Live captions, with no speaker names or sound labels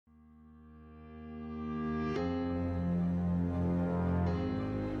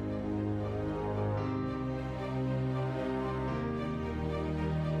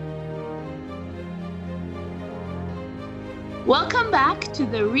Welcome back to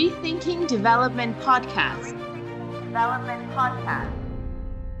the Rethinking Development Podcast.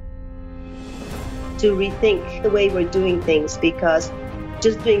 To rethink the way we're doing things, because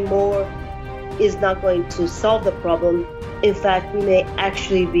just doing more is not going to solve the problem. In fact, we may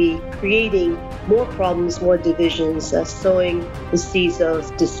actually be creating more problems, more divisions, sowing the seeds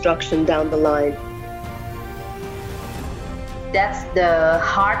of destruction down the line. That's the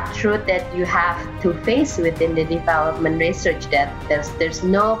hard truth that you have to face within the development research, that there's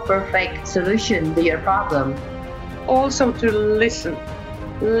no perfect solution to your problem. Also to listen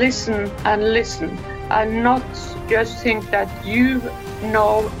and not just think that you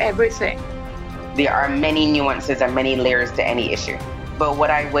know everything. There are many nuances and many layers to any issue. But what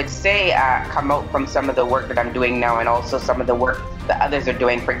I would say come out from some of the work that I'm doing now, and also some of the work that others are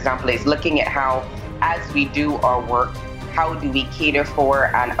doing, for example, is looking at how, as we do our work, how do we cater for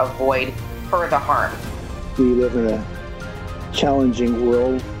and avoid further harm? We live in a challenging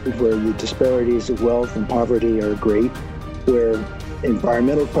world where the disparities of wealth and poverty are great, where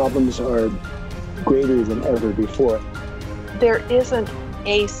environmental problems are greater than ever before. There isn't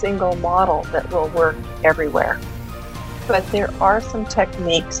a single model that will work everywhere, but there are some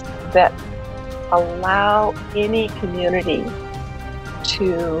techniques that allow any community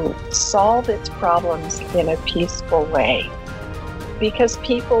to solve its problems in a peaceful way, because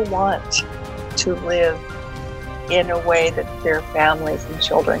people want to live in a way that their families and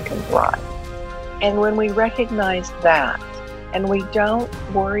children can thrive. And when we recognize that, and we don't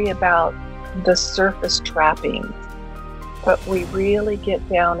worry about the surface trappings, but we really get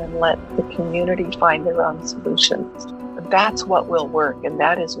down and let the community find their own solutions, that's what will work, and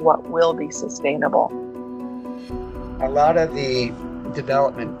that is what will be sustainable. A lot of the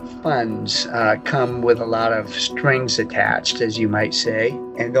development funds come with a lot of strings attached, as you might say,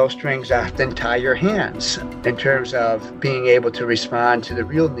 and those strings often tie your hands in terms of being able to respond to the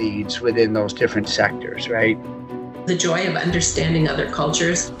real needs within those different sectors, right? The joy of understanding other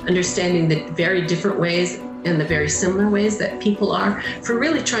cultures, understanding the very different ways and the very similar ways that people are, for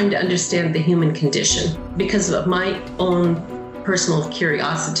really trying to understand the human condition because of my own personal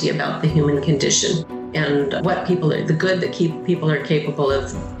curiosity about the human condition and what people are, the good that people are capable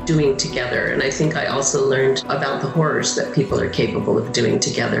of doing together. And I think I also learned about the horrors that people are capable of doing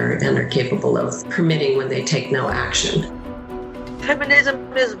together and are capable of permitting when they take no action.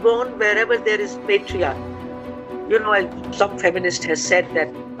 Feminism is born wherever there is patriarchy. You know, some feminist has said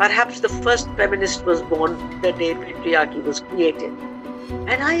that perhaps the first feminist was born the day patriarchy was created.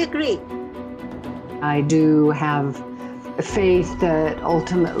 And I agree. I do have faith that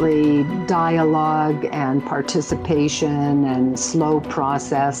ultimately dialogue and participation and slow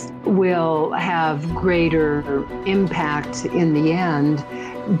process will have greater impact in the end.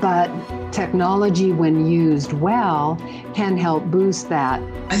 But technology, when used well, can help boost that.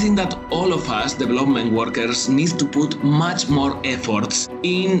 I think that all of us development workers need to put much more efforts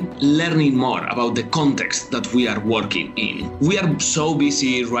in learning more about the context that we are working in. We are so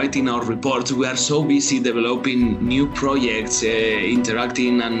busy writing our reports, we are so busy developing new projects,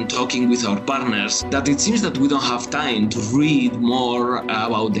 interacting and talking with our partners, that it seems that we don't have time to read more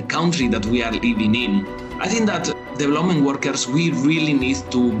about the country that we are living in. I think that development workers, we really need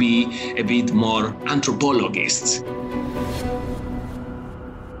to be a bit more anthropologists.